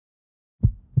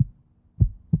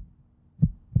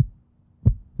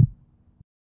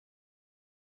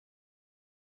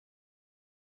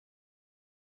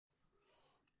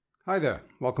Hi there,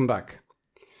 welcome back.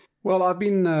 Well, I've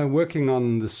been working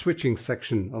on the switching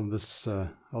section of this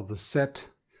of the set.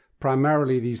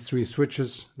 Primarily these three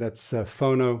switches. That's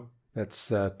phono,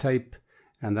 that's tape,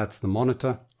 and that's the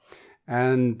monitor.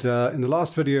 And in the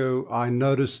last video, I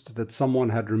noticed that someone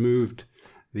had removed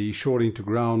the shorting to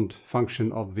ground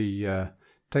function of the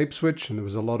tape switch, and there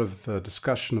was a lot of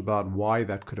discussion about why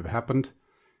that could have happened.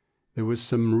 There was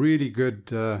some really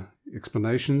good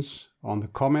explanations on the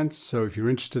comments, so if you're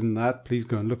interested in that, please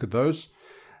go and look at those.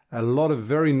 A lot of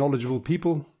very knowledgeable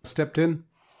people stepped in,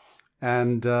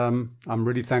 and I'm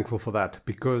really thankful for that,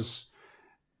 because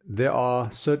there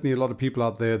are certainly a lot of people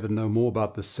out there that know more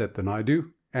about this set than I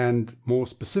do, and more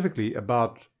specifically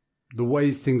about the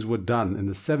ways things were done in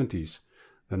the 70s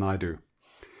than I do.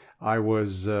 I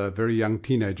was a very young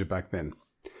teenager back then.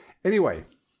 Anyway,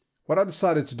 what I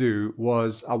decided to do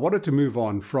was I wanted to move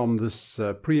on from this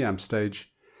preamp stage,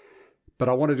 but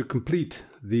I wanted to complete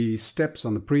the steps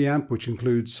on the preamp, which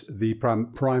includes the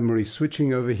primary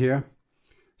switching over here.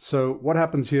 So what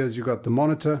happens here is you've got the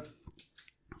monitor,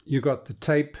 you've got the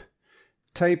tape.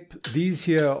 These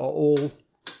here are all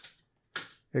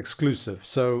exclusive.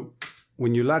 So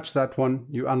when you latch that one,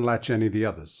 you unlatch any of the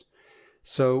others.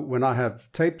 So when I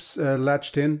have tapes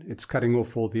latched in, it's cutting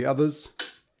off all the others.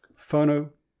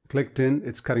 Phono clicked in,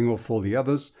 it's cutting off all the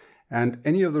others. And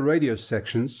any of the radio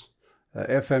sections,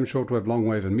 FM, shortwave,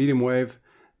 longwave, and medium wave,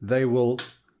 they will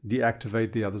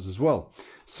deactivate the others as well.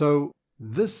 So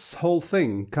this whole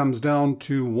thing comes down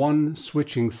to one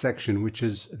switching section, which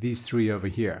is these three over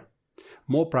here.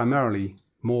 More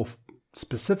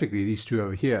specifically, these two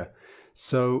over here.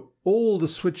 So all the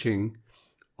switching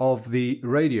of the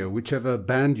radio, whichever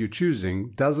band you're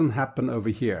choosing, doesn't happen over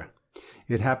here.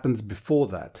 It happens before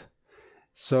that.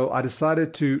 So I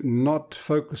decided to not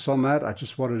focus on that. I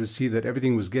just wanted to see that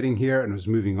everything was getting here and was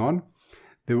moving on.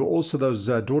 There were also those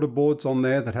daughter boards on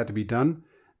there that had to be done.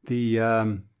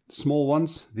 The small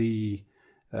ones, the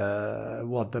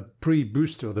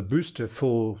pre-booster or the booster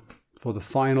for the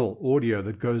final audio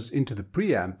that goes into the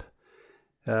preamp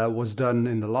was done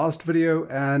in the last video,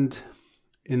 and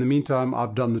in the meantime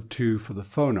I've done the two for the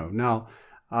phono. Now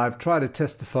I've tried to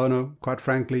test the phono. Quite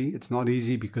frankly, it's not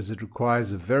easy because it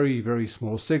requires a very, very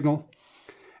small signal.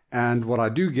 And what I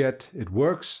do get, it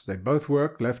works. They both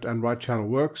work. Left and right channel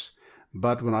works.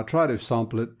 But when I try to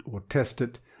sample it or test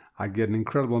it, I get an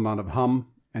incredible amount of hum.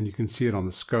 And you can see it on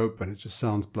the scope, and it just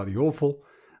sounds bloody awful.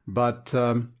 But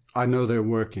I know they're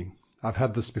working. I've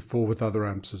had this before with other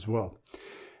amps as well.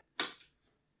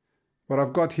 What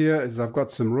I've got here is I've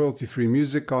got some royalty-free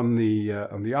music on the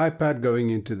iPad going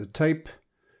into the tape.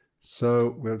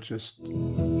 So we'll just...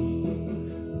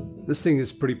 This thing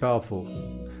is pretty powerful.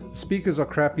 The speakers are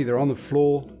crappy, they're on the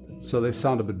floor, so they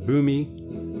sound a bit boomy.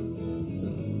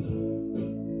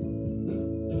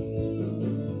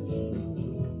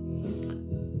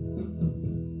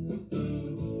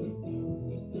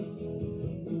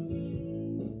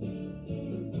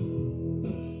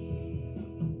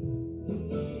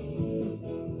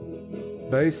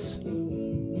 Bass.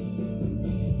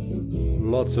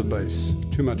 Lots of bass,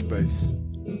 too much bass.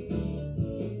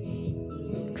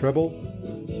 Treble.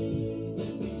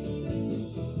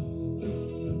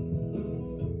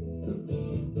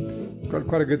 Got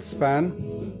quite a good span.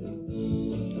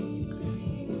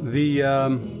 The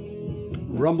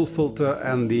rumble filter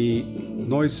and the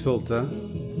noise filter,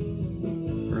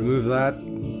 remove that,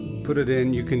 put it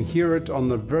in. You can hear it on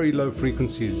the very low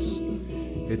frequencies.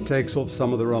 It takes off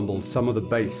some of the rumble, some of the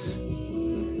bass,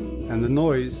 and the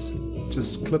noise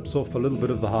just clips off a little bit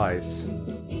of the highs.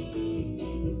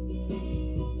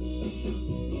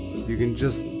 You can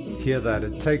just hear that.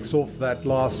 It takes off that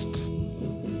last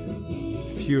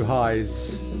few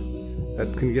highs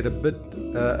that can get a bit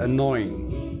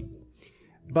annoying.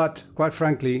 But quite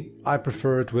frankly, I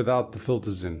prefer it without the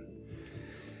filters in.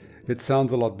 It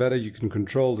sounds a lot better. You can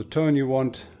control the tone you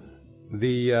want.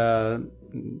 The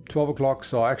 12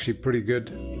 o'clocks are actually pretty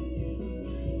good.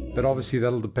 But obviously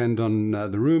that'll depend on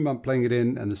the room I'm playing it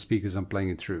in and the speakers I'm playing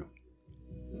it through.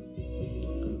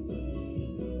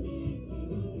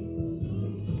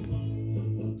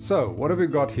 So what have we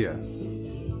got here?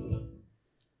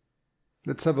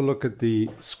 Let's have a look at the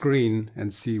screen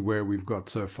and see where we've got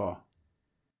so far.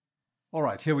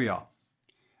 Alright, here we are.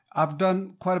 I've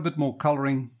done quite a bit more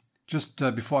coloring. Just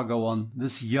before I go on,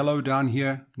 this yellow down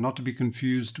here, not to be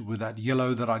confused with that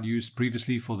yellow that I'd used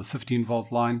previously for the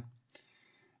 15-volt line.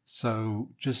 So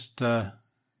just to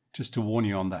warn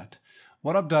you on that.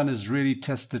 What I've done is really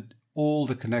tested all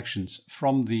the connections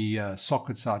from the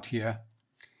sockets out here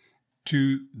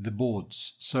to the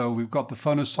boards. So we've got the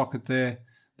phono socket there,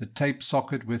 the tape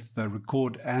socket with the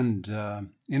record and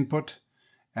input,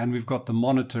 and we've got the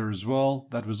monitor as well.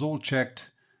 That was all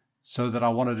checked so that I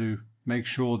wanted to make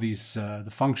sure these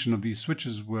the function of these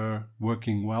switches were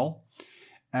working well.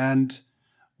 And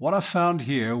what I found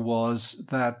here was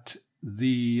that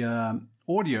the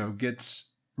audio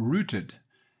gets routed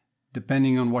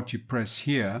depending on what you press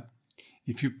here.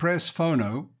 If you press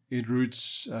phono, it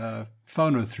routes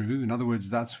phono through. In other words,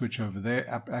 that switch over there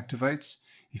activates.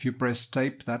 If you press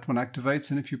tape, that one activates.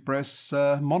 And if you press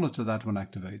monitor, that one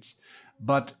activates.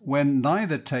 But when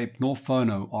neither tape nor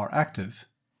phono are active,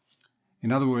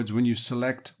 in other words, when you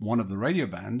select one of the radio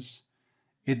bands,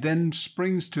 it then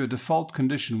springs to a default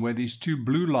condition where these two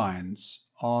blue lines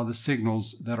are the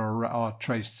signals that are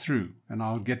traced through. And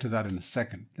I'll get to that in a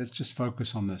second. Let's just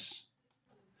focus on this.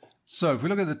 So if we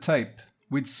look at the tape,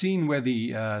 we'd seen where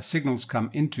the signals come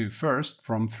into first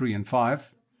from 3 and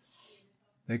 5.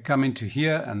 They come into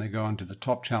here and they go onto the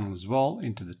top channel as well,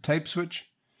 into the tape switch.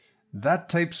 That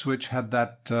tape switch had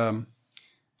that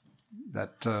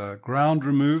ground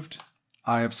removed.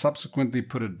 I have subsequently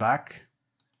put it back,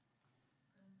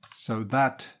 so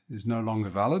that is no longer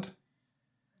valid.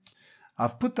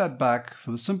 I've put that back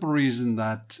for the simple reason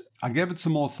that I gave it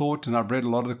some more thought and I've read a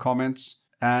lot of the comments,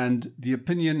 and the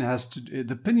opinion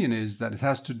is that it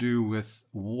has to do with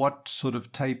what sort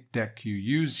of tape deck you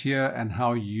use here and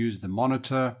how you use the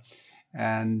monitor.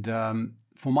 And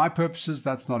for my purposes,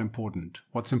 that's not important.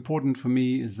 What's important for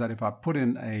me is that if I put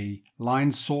in a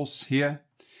line source here,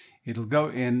 it'll go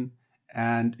in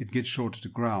and it gets shorted to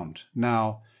ground.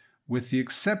 Now, with the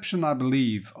exception, I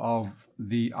believe, of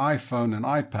the iPhone and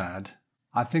iPad,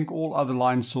 I think all other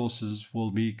line sources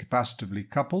will be capacitively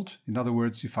coupled. In other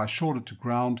words, if I short it to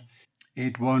ground,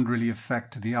 it won't really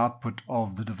affect the output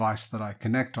of the device that I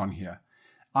connect on here.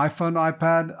 iPhone,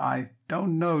 iPad, I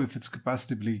don't know if it's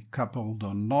capacitively coupled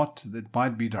or not. It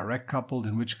might be direct coupled,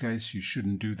 in which case you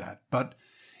shouldn't do that. But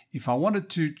if I wanted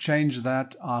to change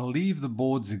that, I'll leave the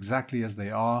boards exactly as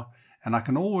they are, and I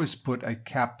can always put a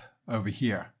cap over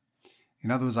here. In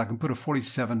other words, I can put a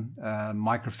 47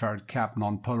 microfarad cap,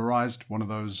 non-polarized, one of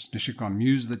those Nishikon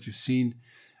Muse that you've seen,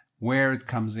 where it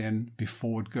comes in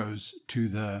before it goes to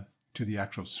the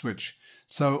actual switch.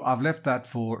 So I've left that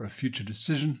for a future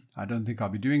decision. I don't think I'll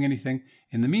be doing anything.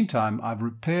 In the meantime, I've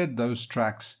repaired those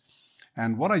tracks,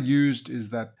 and what I used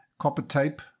is that copper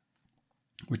tape,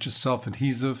 which is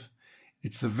self-adhesive.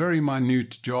 It's a very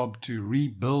minute job to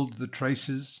rebuild the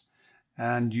traces,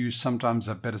 and you sometimes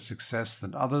have better success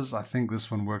than others. I think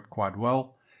this one worked quite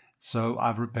well. So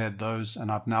I've repaired those, and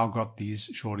I've now got these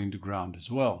shorting to ground as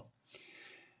well.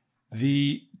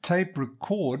 The tape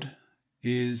record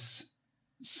is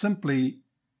simply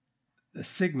a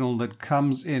signal that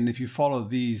comes in. If you follow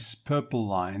these purple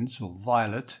lines, or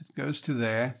violet, it goes to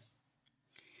there.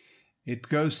 It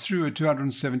goes through a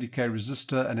 270k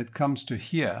resistor, and it comes to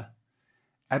here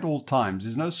at all times.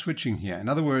 There's no switching here. In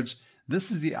other words,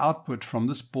 this is the output from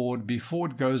this board before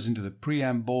it goes into the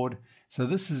preamp board. So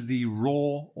this is the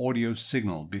raw audio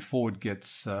signal before it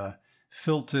gets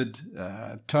filtered,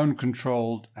 tone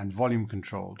controlled, and volume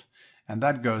controlled. And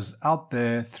that goes out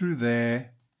there, through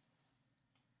there,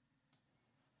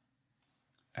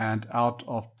 and out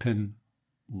of pin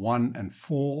 1 and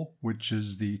 4, which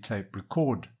is the tape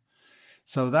record.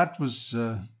 So that was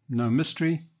no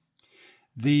mystery.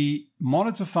 The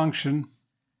monitor function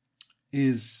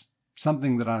is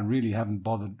something that I really haven't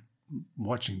bothered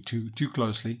watching too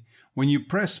closely. When you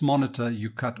press monitor, you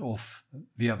cut off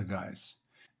the other guys.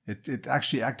 It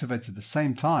actually activates at the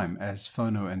same time as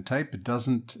phono and tape. It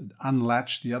doesn't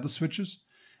unlatch the other switches,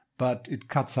 but it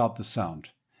cuts out the sound.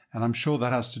 And I'm sure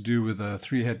that has to do with the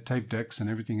 3-head tape decks and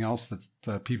everything else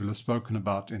that people have spoken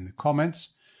about in the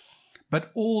comments.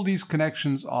 But all these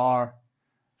connections are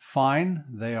fine.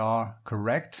 They are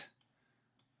correct.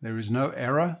 There is no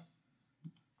error.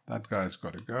 That guy's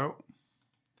got to go.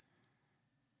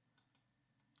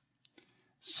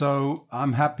 So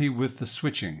I'm happy with the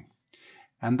switching.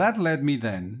 And that led me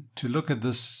then to look at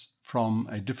this from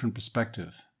a different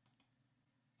perspective.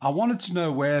 I wanted to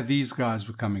know where these guys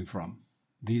were coming from.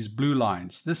 These blue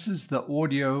lines. This is the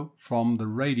audio from the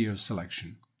radio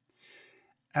selection.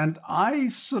 And I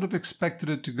sort of expected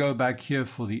it to go back here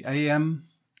for the AM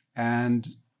and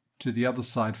to the other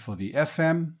side for the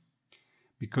FM,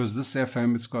 because this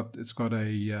FM, it's got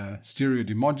a stereo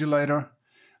demodulator.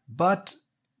 But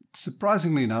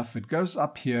surprisingly enough, it goes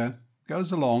up here,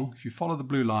 goes along, if you follow the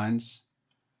blue lines,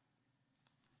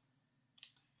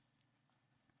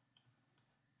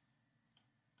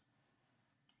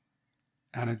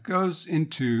 and it goes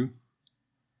into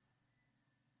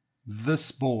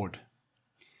this board.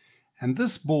 And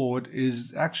this board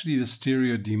is actually the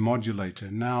stereo demodulator.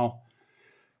 Now,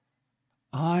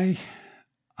 I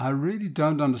really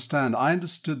don't understand. I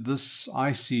understood this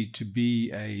IC to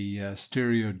be a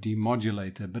stereo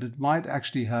demodulator, but it might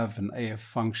actually have an AF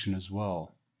function as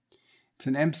well. It's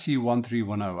an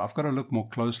MC1310. I've got to look more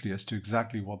closely as to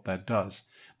exactly what that does.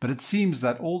 But it seems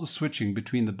that all the switching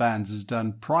between the bands is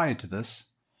done prior to this.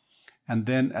 And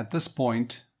then at this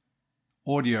point,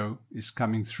 audio is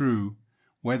coming through,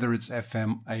 whether it's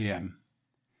FM, AM.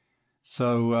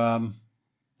 So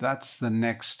that's the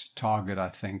next target, I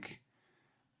think.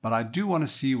 But I do want to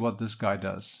see what this guy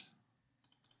does.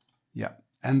 Yeah,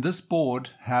 and this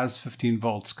board has 15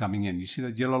 volts coming in. You see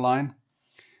that yellow line?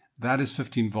 That is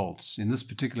 15 volts. In this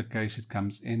particular case, it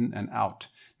comes in and out.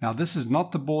 Now, this is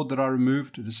not the board that I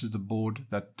removed. This is the board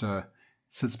that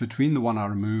sits between the one I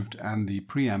removed and the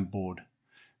preamp board.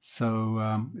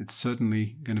 So it's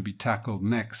certainly going to be tackled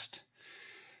next.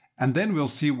 And then we'll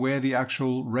see where the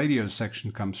actual radio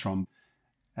section comes from.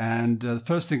 And the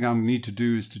first thing I need to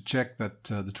do is to check that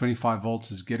the 25 volts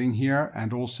is getting here,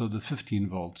 and also the 15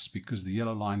 volts, because the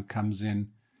yellow line comes in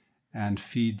and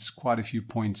feeds quite a few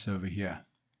points over here.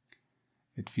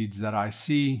 It feeds that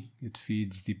IC, it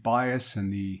feeds the bias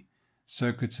and the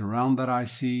circuits around that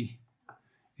IC.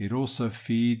 It also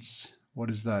feeds, what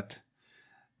is that?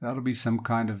 That'll be some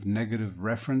kind of negative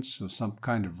reference or some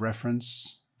kind of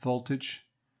reference voltage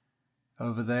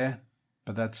over there,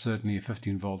 but that's certainly a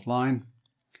 15 volt line.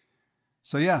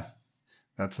 So yeah,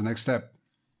 that's the next step.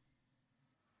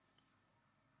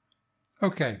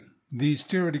 Okay, the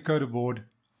stereo decoder board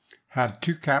had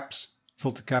two caps,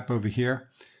 filter cap over here,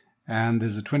 and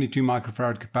there's a 22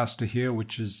 microfarad capacitor here,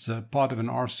 which is part of an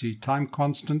RC time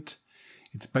constant.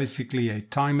 It's basically a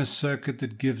timer circuit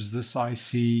that gives this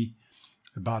IC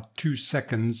about 2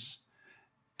 seconds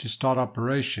to start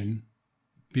operation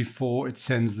before it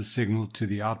sends the signal to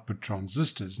the output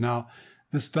transistors. Now,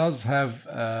 this does have,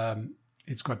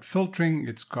 it's got filtering,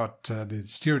 it's got the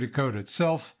stereo decoder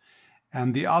itself,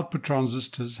 and the output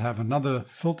transistors have another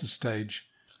filter stage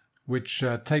which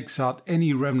takes out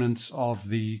any remnants of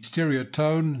the stereo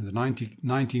tone, the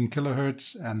 19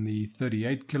 kilohertz and the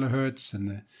 38 kilohertz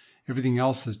and everything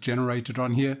else that's generated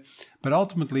on here. But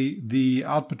ultimately, the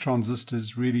output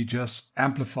transistors really just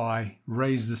amplify,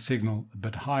 raise the signal a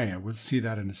bit higher. We'll see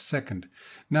that in a second.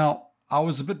 Now, I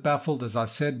was a bit baffled, as I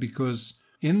said, because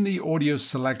in the audio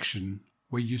selection,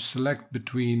 where you select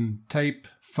between tape,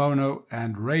 phono,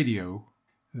 and radio,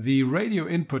 the radio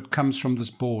input comes from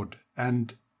this board.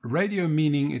 And radio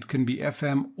meaning it can be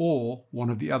FM or one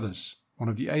of the others, one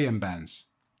of the AM bands.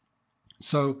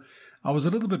 So I was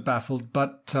a little bit baffled,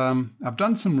 but I've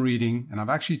done some reading and I've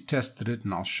actually tested it,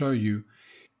 and I'll show you.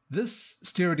 This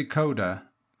stereo decoder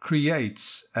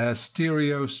creates a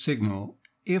stereo signal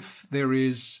if there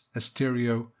is a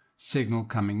stereo signal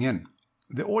coming in.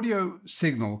 The audio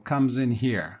signal comes in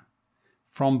here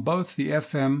from both the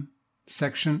FM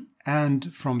section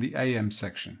and from the AM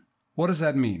section. What does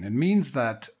that mean? It means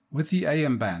that with the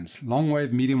AM bands, long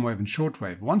wave, medium wave, and short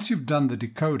wave, once you've done the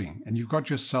decoding and you've got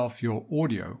yourself your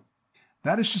audio,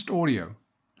 that is just audio.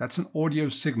 That's an audio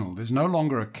signal. There's no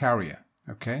longer a carrier,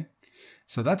 okay?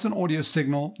 So that's an audio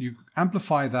signal. You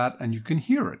amplify that and you can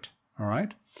hear it, all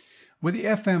right? With the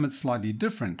FM, it's slightly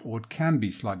different, or it can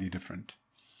be slightly different.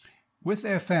 With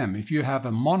FM, if you have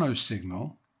a mono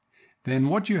signal, then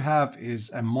what you have is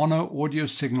a mono audio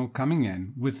signal coming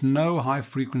in with no high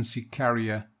frequency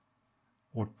carrier,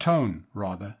 or tone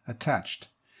rather, attached.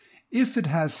 If it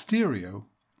has stereo,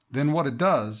 then what it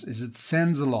does is it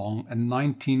sends along a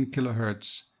 19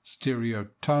 kilohertz stereo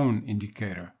tone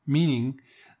indicator, meaning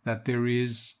that there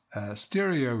is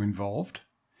stereo involved,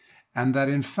 and that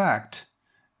in fact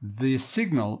the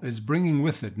signal is bringing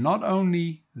with it not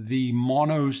only the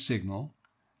mono signal,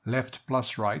 left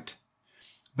plus right,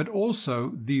 but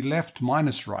also the left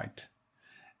minus right.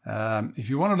 If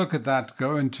you want to look at that,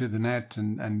 go into the net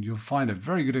and you'll find a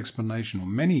very good explanation, or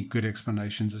many good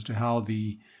explanations, as to how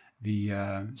the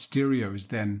stereo is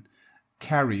then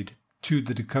carried to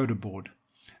the decoder board.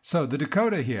 So the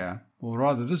decoder here, or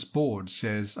rather this board,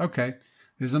 says, okay,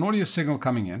 there's an audio signal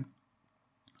coming in.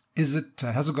 Has it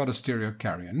got a stereo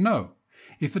carrier? No.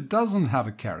 If it doesn't have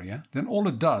a carrier, then all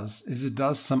it does is it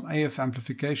does some AF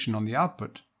amplification on the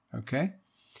output, okay,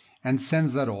 and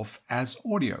sends that off as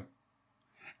audio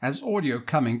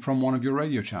coming from one of your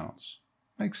radio channels.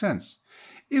 Makes sense.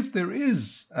 If there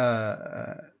is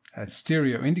a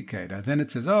stereo indicator, then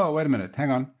it says, oh, wait a minute,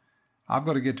 hang on, I've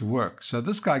got to get to work. So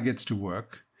this guy gets to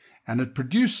work, and it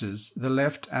produces the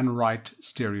left and right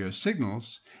stereo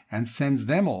signals and sends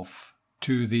them off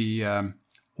to the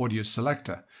audio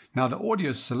selector. Now the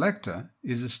audio selector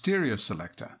is a stereo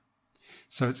selector.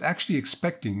 So it's actually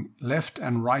expecting left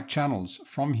and right channels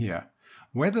from here.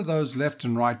 Whether those left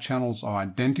and right channels are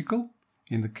identical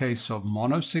in the case of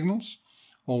mono signals,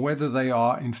 or whether they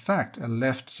are in fact a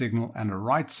left signal and a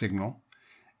right signal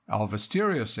of a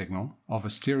stereo signal, of a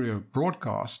stereo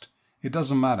broadcast, it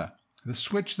doesn't matter. The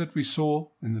switch that we saw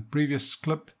in the previous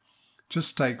clip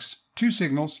just takes two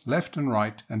signals, left and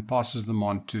right, and passes them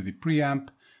on to the preamp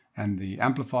and the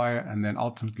amplifier, and then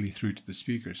ultimately through to the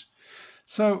speakers.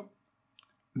 So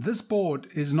this board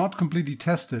is not completely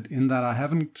tested in that I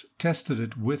haven't tested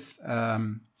it with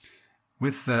an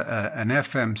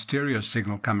FM stereo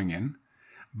signal coming in.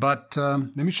 But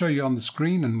let me show you on the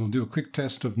screen and we'll do a quick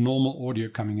test of normal audio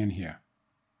coming in here.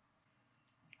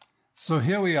 So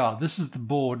here we are. This is the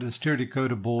board, the stereo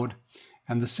decoder board,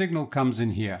 and the signal comes in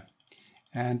here.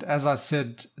 And as I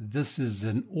said, this is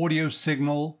an audio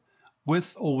signal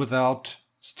with or without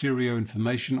stereo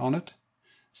information on it.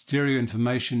 Stereo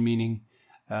information meaning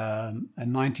a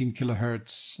 19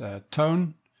 kilohertz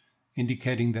tone,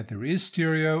 indicating that there is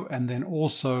stereo, and then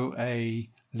also a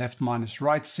left minus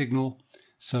right signal,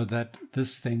 so that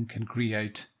this thing can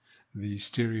create the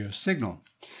stereo signal.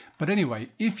 But anyway,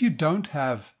 if you don't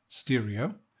have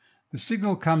stereo, the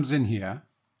signal comes in here.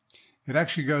 It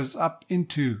actually goes up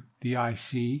into the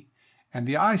IC, and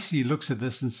the IC looks at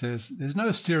this and says, there's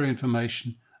no stereo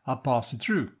information, I'll pass it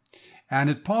through. And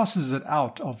it passes it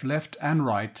out of left and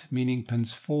right, meaning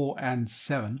pins 4 and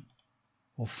 7,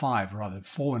 or 5 rather,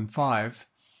 4 and 5.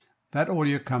 That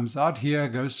audio comes out here,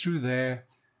 goes through there,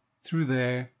 through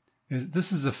there.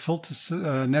 This is a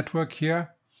filter network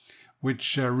here,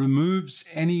 which removes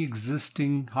any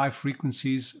existing high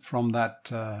frequencies from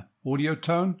that audio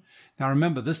tone. Now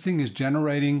remember, this thing is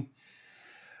generating,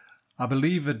 I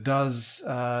believe it does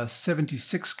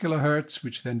 76 kilohertz,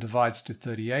 which then divides to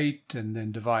 38 and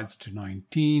then divides to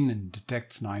 19 and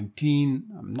detects 19.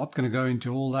 I'm not going to go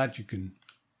into all that. You can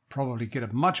probably get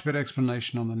a much better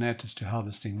explanation on the net as to how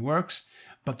this thing works.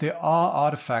 But there are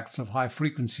artifacts of high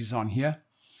frequencies on here.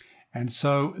 And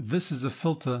so this is a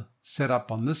filter set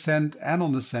up on this end and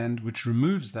on this end, which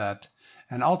removes that.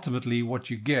 And ultimately what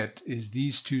you get is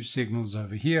these two signals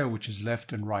over here, which is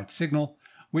left and right signal,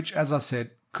 which, as I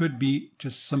said, could be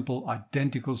just simple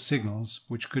identical signals,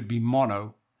 which could be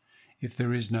mono if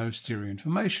there is no stereo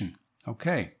information.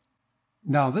 Okay.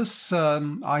 Now this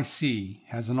IC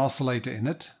has an oscillator in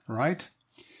it, right?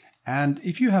 And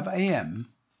if you have AM,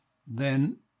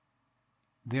 then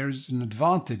there's an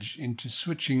advantage into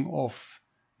switching off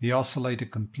the oscillator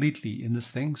completely in this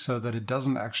thing so that it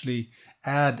doesn't actually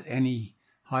add any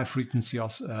high frequency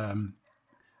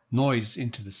noise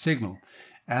into the signal.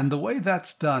 And the way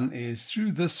that's done is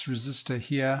through this resistor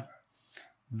here,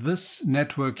 this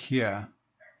network here.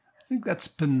 I think that's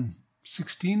pin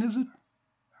 16, is it?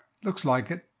 Looks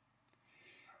like it.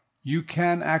 You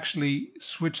can actually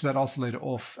switch that oscillator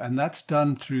off, and that's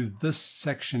done through this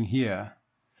section here.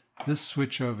 This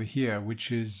switch over here,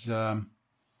 which is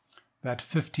that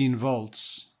 15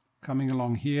 volts coming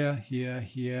along here,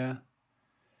 here,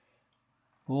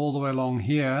 all the way along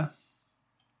here.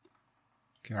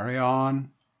 Carry on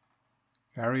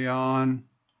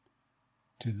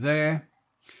to there.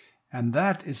 And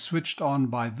that is switched on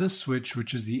by this switch,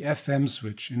 which is the FM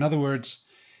switch. In other words,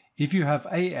 if you have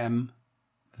AM,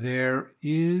 there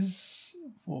is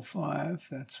 4, 5,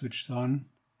 that's switched on.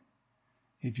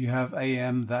 If you have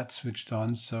AM, that's switched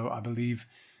on. So I believe,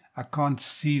 I can't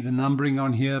see the numbering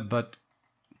on here, but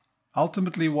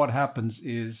ultimately what happens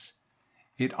is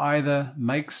it either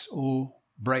makes or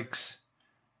breaks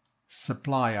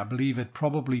supply. I believe it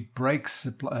probably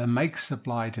makes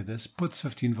supply to this, puts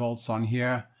 15 volts on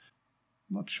here.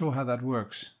 Not sure how that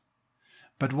works.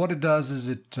 But what it does is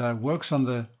it works on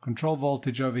the control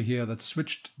voltage over here that's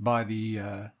switched by the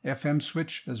FM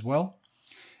switch as well.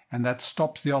 And that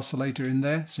stops the oscillator in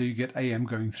there, so you get AM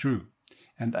going through.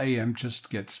 And AM just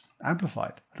gets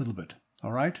amplified a little bit,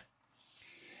 all right?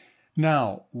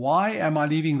 Now, why am I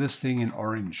leaving this thing in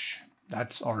orange?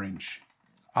 That's orange.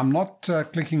 I'm not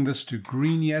clicking this to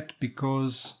green yet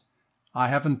because I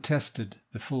haven't tested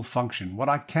the full function. What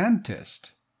I can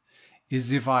test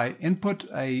is if I input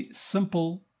a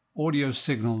simple audio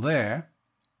signal there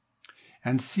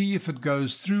and see if it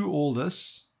goes through all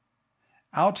this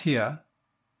out here,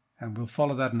 and we'll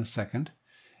follow that in a second.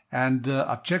 And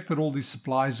I've checked that all these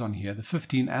supplies on here, the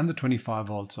 15 and the 25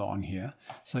 volts are on here.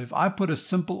 So if I put a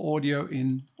simple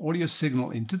audio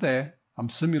signal into there, I'm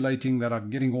simulating that I'm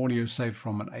getting audio saved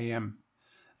from an AM,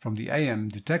 from the AM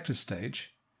detector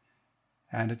stage,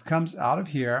 and it comes out of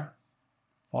here.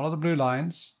 Follow the blue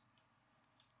lines.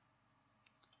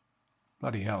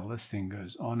 Bloody hell, this thing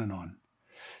goes on and on.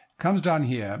 Comes down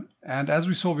here, and as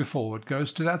we saw before, it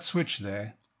goes to that switch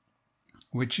there,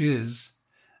 which is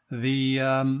the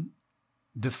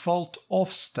default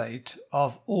off state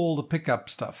of all the pickup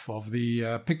stuff, of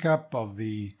the pickup, of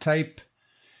the tape.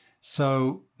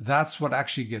 So that's what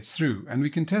actually gets through, and we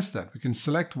can test that. We can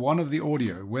select one of the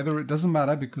audio, whether it doesn't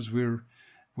matter because we're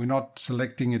not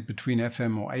selecting it between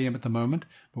FM or AM at the moment,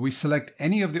 but we select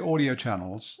any of the audio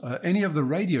channels, any of the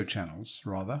radio channels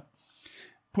rather,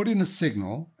 put in a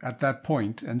signal at that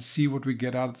point and see what we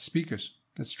get out of the speakers.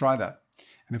 Let's try that.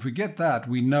 And if we get that,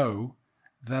 we know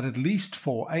that at least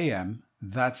for AM,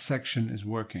 that section is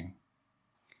working.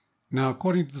 Now,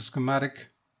 according to the schematic,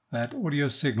 that audio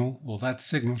signal, or that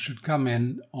signal, should come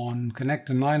in on connector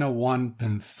 901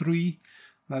 pin 3.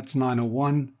 That's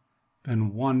 901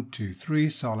 pin 1, 2, 3.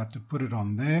 So I'll have to put it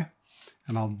on there.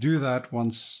 And I'll do that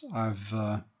once I've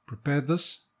prepared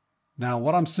this. Now,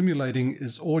 what I'm simulating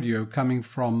is audio coming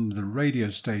from the radio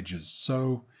stages.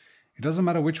 So it doesn't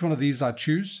matter which one of these I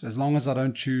choose, as long as I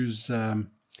don't choose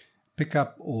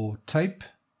pickup or tape.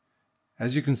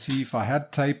 As you can see, if I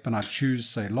had tape and I choose,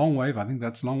 say, long wave, I think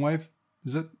that's long wave.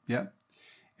 Is it? Yeah.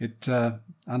 It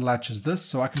unlatches this,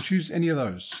 so I can choose any of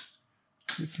those.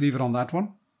 Let's leave it on that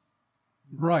one.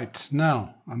 Right,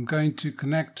 now I'm going to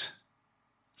connect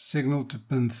signal to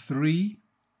pin 3.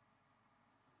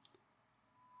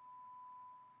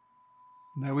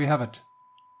 There we have it.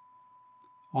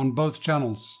 On both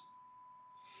channels.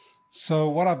 So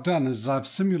what I've done is I've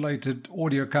simulated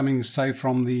audio coming, say,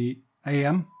 from the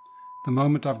AM. The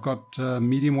moment I've got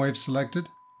medium wave selected.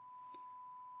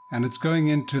 And it's going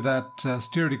into that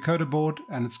stereo decoder board,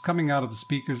 and it's coming out of the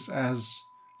speakers as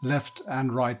left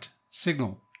and right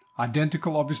signal.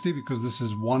 Identical, obviously, because this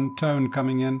is one tone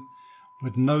coming in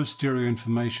with no stereo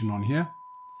information on here.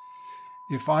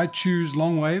 If I choose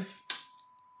long wave,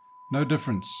 no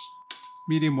difference.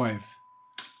 Medium wave,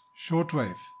 short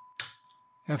wave,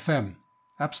 FM,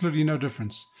 absolutely no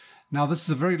difference. Now this is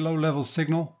a very low level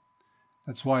signal.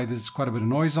 That's why there's quite a bit of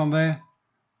noise on there.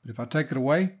 But if I take it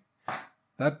away,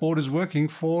 that board is working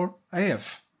for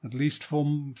AF, at least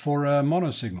for a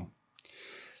mono signal.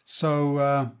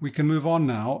 So we can move on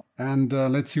now, and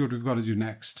let's see what we've got to do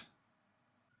next.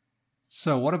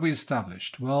 So what have we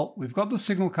established? Well, we've got the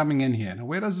signal coming in here. Now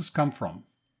where does this come from?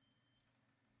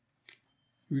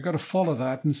 We've got to follow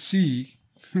that and see,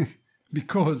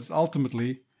 because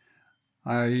ultimately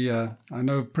I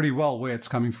know pretty well where it's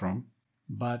coming from.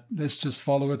 But let's just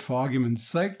follow it for argument's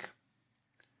sake.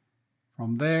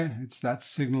 From there, it's that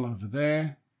signal over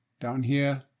there, down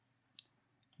here,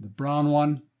 the brown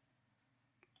one.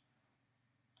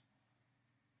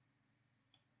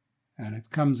 And it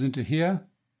comes into here.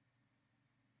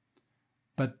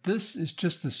 But this is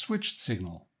just the switched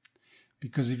signal.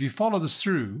 Because if you follow this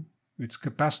through, it's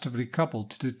capacitively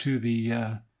coupled to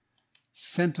the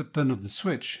center pin of the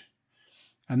switch.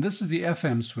 And this is the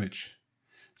FM switch.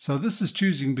 So this is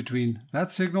choosing between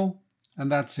that signal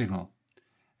and that signal.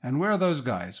 And where are those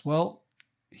guys? Well,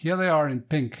 here they are in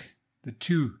pink, the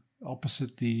two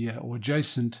opposite the or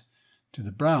adjacent to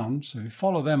the brown. So we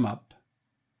follow them up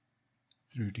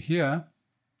through to here.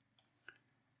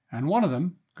 And one of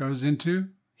them goes into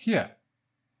here,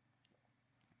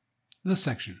 this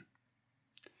section.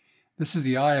 This is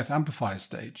the IF amplifier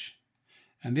stage.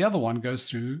 And the other one goes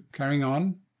through, carrying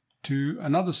on to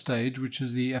another stage, which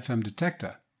is the FM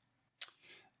detector,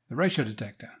 the ratio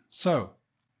detector. So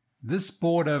this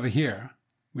board over here,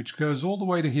 which goes all the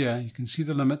way to here, you can see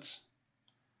the limits,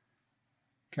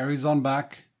 carries on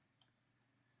back.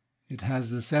 It has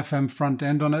this FM front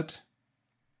end on it.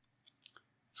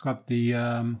 It's got the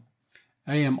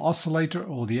AM oscillator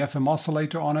or the FM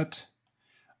oscillator on it.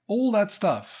 All that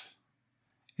stuff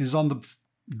is on the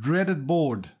dreaded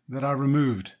board that I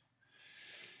removed.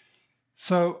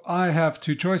 So I have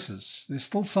two choices. There's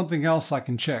still something else I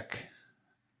can check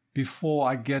before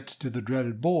I get to the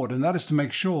dreaded board, and that is to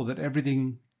make sure that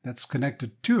everything that's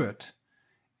connected to it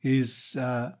is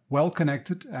well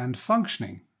connected and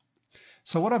functioning.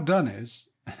 So what I've done is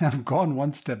I've gone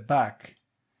one step back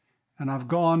and I've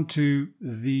gone to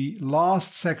the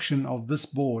last section of this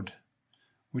board,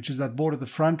 which is that board at the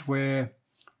front where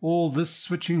all this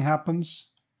switching happens,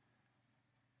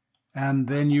 and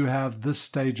then you have this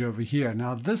stage over here.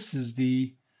 Now this is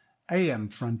the AM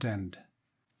front end.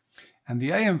 And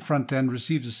the AM front end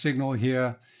receives a signal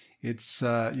here. It's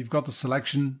you've got the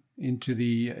selection into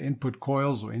the input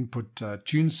coils or input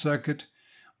tune circuit,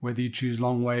 whether you choose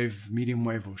long wave, medium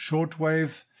wave, or short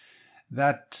wave.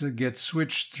 That gets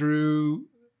switched through.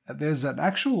 There's an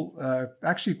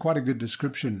actually quite a good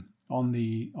description on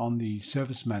the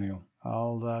service manual.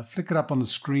 I'll flick it up on the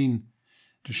screen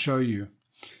to show you.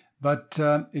 But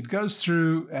it goes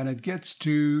through and it gets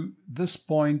to this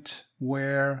point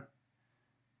where,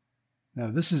 now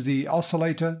this is the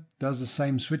oscillator, does the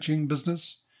same switching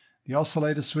business. The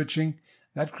oscillator switching,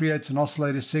 that creates an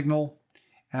oscillator signal,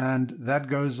 and that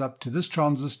goes up to this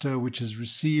transistor, which has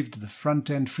received the front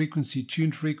end frequency,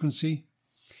 tuned frequency.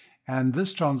 And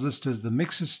this transistor is the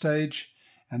mixer stage,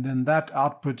 and then that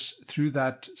outputs through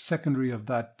that secondary of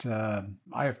that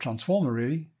IF transformer,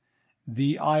 really,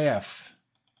 the IF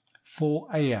for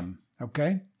AM.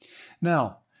 Okay,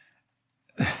 now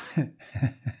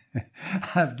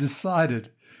I've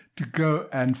decided to go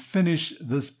and finish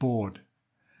this board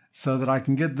so that I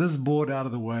can get this board out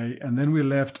of the way, and then we're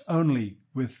left only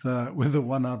with the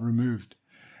one I've removed.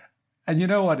 And you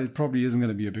know what? It probably isn't going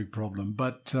to be a big problem,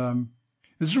 but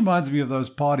this reminds me of those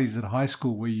parties at high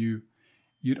school where you'd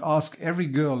ask every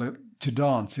girl to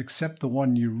dance except the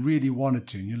one you really wanted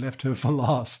to, and you left her for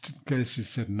last in case she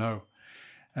said no.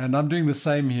 And I'm doing the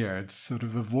same here. It's sort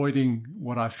of avoiding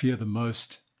what I fear the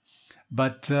most.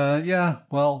 But yeah,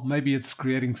 well, maybe it's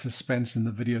creating suspense in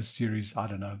the video series. I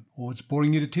don't know. Or it's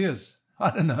boring you to tears.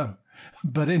 I don't know.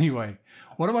 But anyway,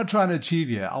 what am I trying to achieve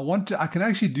here? I can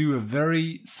actually do a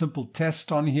very simple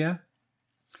test on here.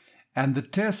 And the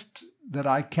test that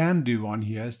I can do on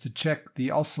here is to check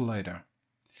the oscillator.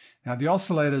 Now the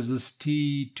oscillator is this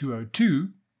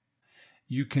T202.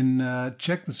 You can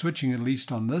check the switching at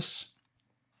least on this,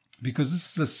 because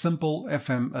this is a simple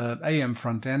AM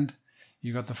front end.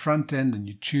 You got the front end and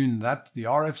you tune that, the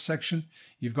RF section.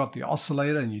 You've got the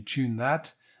oscillator and you tune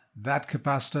that. That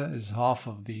capacitor is half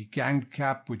of the ganged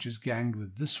cap, which is ganged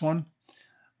with this one.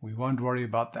 We won't worry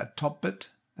about that top bit.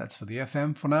 That's for the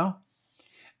FM for now.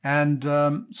 And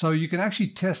so you can actually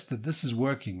test that this is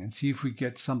working and see if we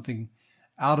get something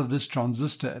out of this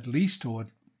transistor at least, or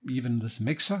even this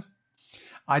mixer.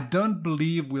 I don't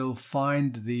believe we'll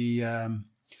find the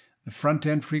front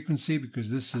end frequency, because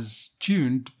this is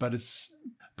tuned, but it's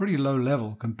pretty low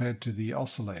level compared to the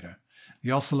oscillator.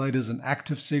 The oscillator is an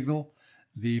active signal.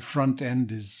 The front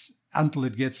end is, until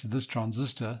it gets to this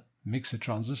transistor, mixer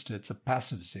transistor, it's a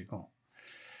passive signal.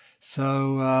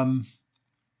 So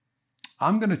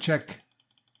I'm going to check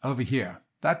over here,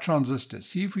 that transistor,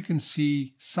 see if we can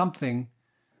see something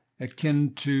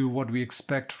akin to what we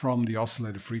expect from the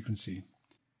oscillator frequency.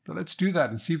 So let's do that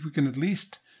and see if we can at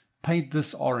least paint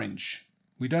this orange.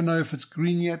 We don't know if it's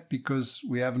green yet because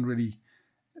we haven't really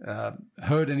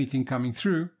heard anything coming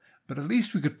through, but at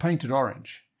least we could paint it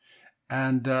orange.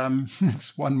 And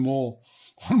it's one more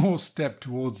step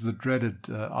towards the dreaded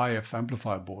IF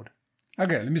amplifier board.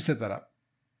 Okay, let me set that up.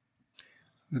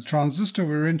 The transistor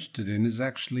we're interested in is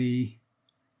actually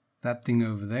that thing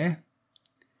over there.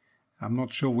 I'm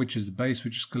not sure which is the base,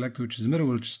 which is collector, which is the middle.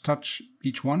 We'll just touch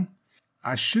each one.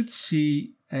 I should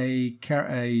see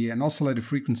an oscillator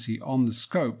frequency on the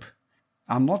scope.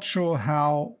 I'm not sure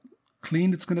how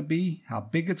clean it's going to be, how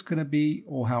big it's going to be,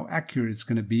 or how accurate it's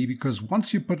going to be, because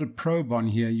once you put a probe on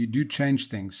here, you do change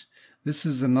things. This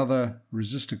is another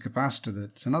resistor capacitor,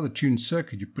 that's another tuned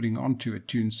circuit you're putting onto a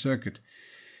tuned circuit.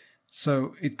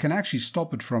 So it can actually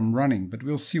stop it from running, but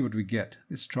we'll see what we get.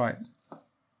 Let's try it.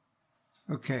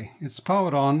 Okay, it's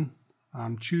powered on.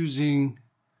 I'm choosing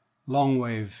long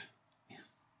wave.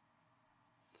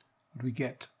 What do we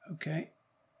get? Okay.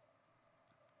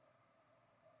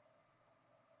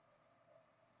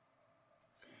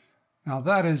 Now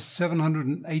that is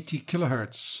 780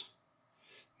 kilohertz.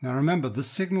 Now remember, the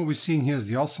signal we're seeing here is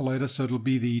the oscillator, so it'll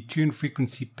be the tune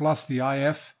frequency plus the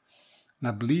IF. And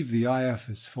I believe the IF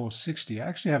is 460. I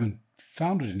actually haven't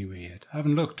found it anywhere yet. I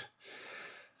haven't looked.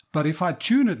 But if I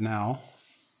tune it now,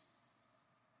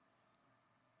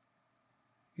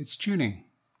 it's tuning.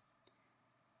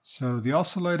 So the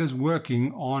oscillator is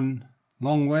working on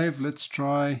long wave. Let's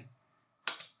try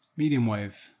medium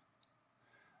wave.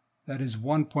 That is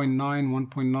 1.9,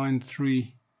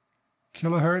 1.93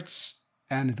 kilohertz,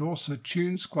 and it also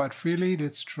tunes quite freely.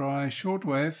 Let's try short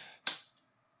wave.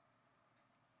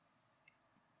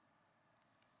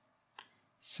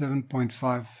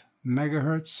 7.5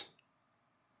 megahertz,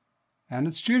 and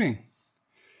it's tuning.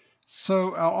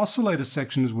 So our oscillator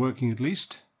section is working at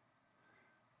least.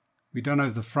 We don't know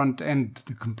if the front end,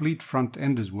 the complete front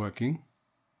end is working,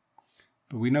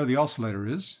 but we know the oscillator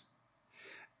is.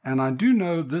 And I do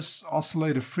know this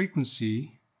oscillator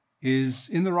frequency is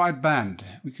in the right band.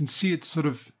 We can see it's sort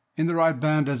of in the right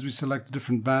band as we select the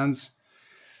different bands.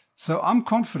 So I'm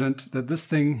confident that this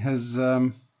thing has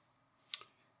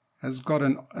got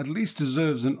at least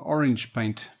deserves an orange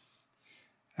paint.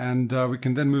 And we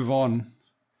can then move on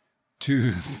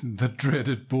to the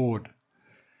dreaded board.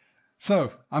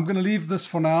 So I'm going to leave this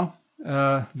for now,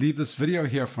 leave this video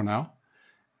here for now.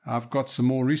 I've got some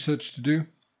more research to do,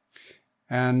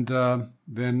 and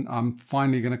then I'm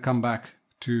finally going to come back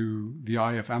to the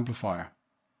IF amplifier.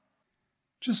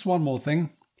 Just one more thing.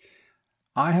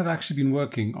 I have actually been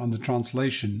working on the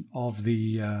translation of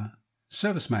the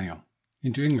service manual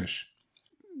into English.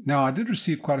 Now, I did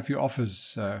receive quite a few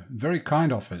offers, very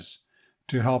kind offers,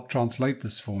 to help translate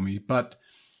this for me, but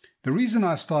the reason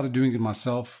I started doing it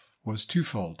myself was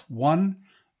twofold. One,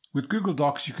 with Google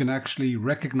Docs, you can actually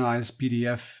recognize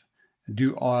PDF,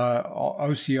 do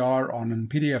OCR on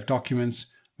PDF documents,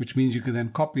 which means you can then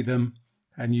copy them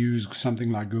and use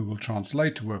something like Google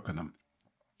Translate to work on them.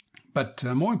 But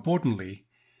more importantly,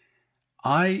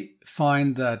 I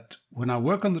find that when I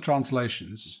work on the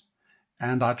translations,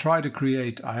 and I have tried to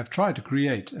create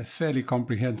a fairly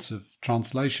comprehensive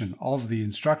translation of the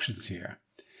instructions here,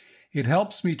 it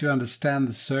helps me to understand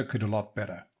the circuit a lot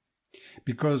better.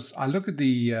 Because I look at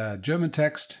the German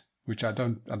text, which I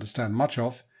don't understand much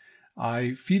of,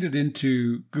 I feed it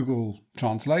into Google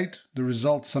Translate. The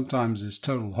result sometimes is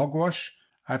total hogwash.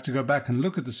 I have to go back and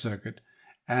look at the circuit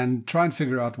and try and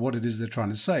figure out what it is they're trying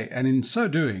to say. And in so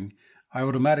doing, I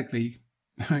automatically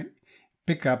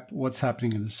pick up what's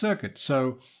happening in the circuit.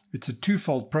 So it's a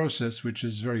twofold process, which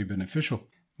is very beneficial.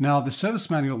 Now, the service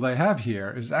manual they have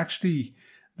here is actually,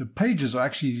 the pages are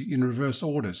actually in reverse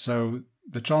order. So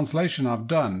the translation I've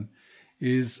done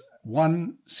is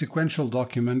one sequential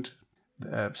document,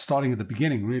 starting at the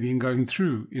beginning, really, and going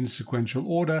through in sequential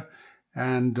order.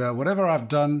 And whatever I've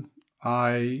done,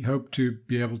 I hope to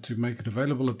be able to make it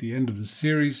available at the end of the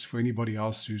series for anybody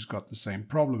else who's got the same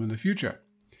problem in the future.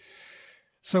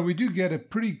 So we do get a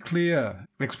pretty clear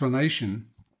explanation.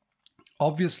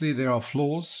 Obviously, there are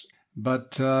flaws,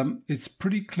 but it's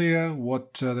pretty clear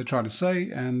what they're trying to say.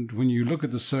 And when you look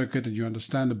at the circuit and you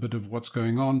understand a bit of what's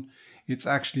going on, it's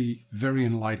actually very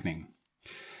enlightening.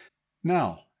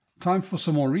 Now, time for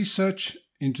some more research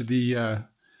into the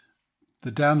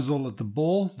damsel at the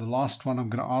ball, the last one I'm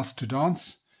going to ask to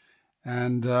dance.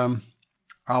 And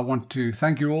I want to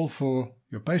thank you all for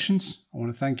your patience. I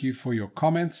want to thank you for your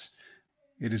comments.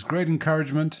 It is great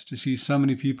encouragement to see so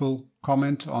many people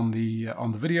comment on the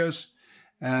videos,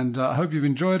 and I hope you've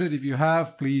enjoyed it. If you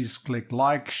have, please click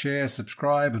like, share,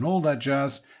 subscribe, and all that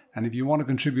jazz. And if you want to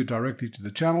contribute directly to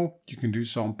the channel, you can do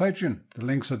so on Patreon. The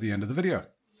link's at the end of the video.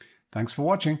 Thanks for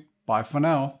watching. Bye for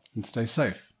now, and stay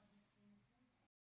safe.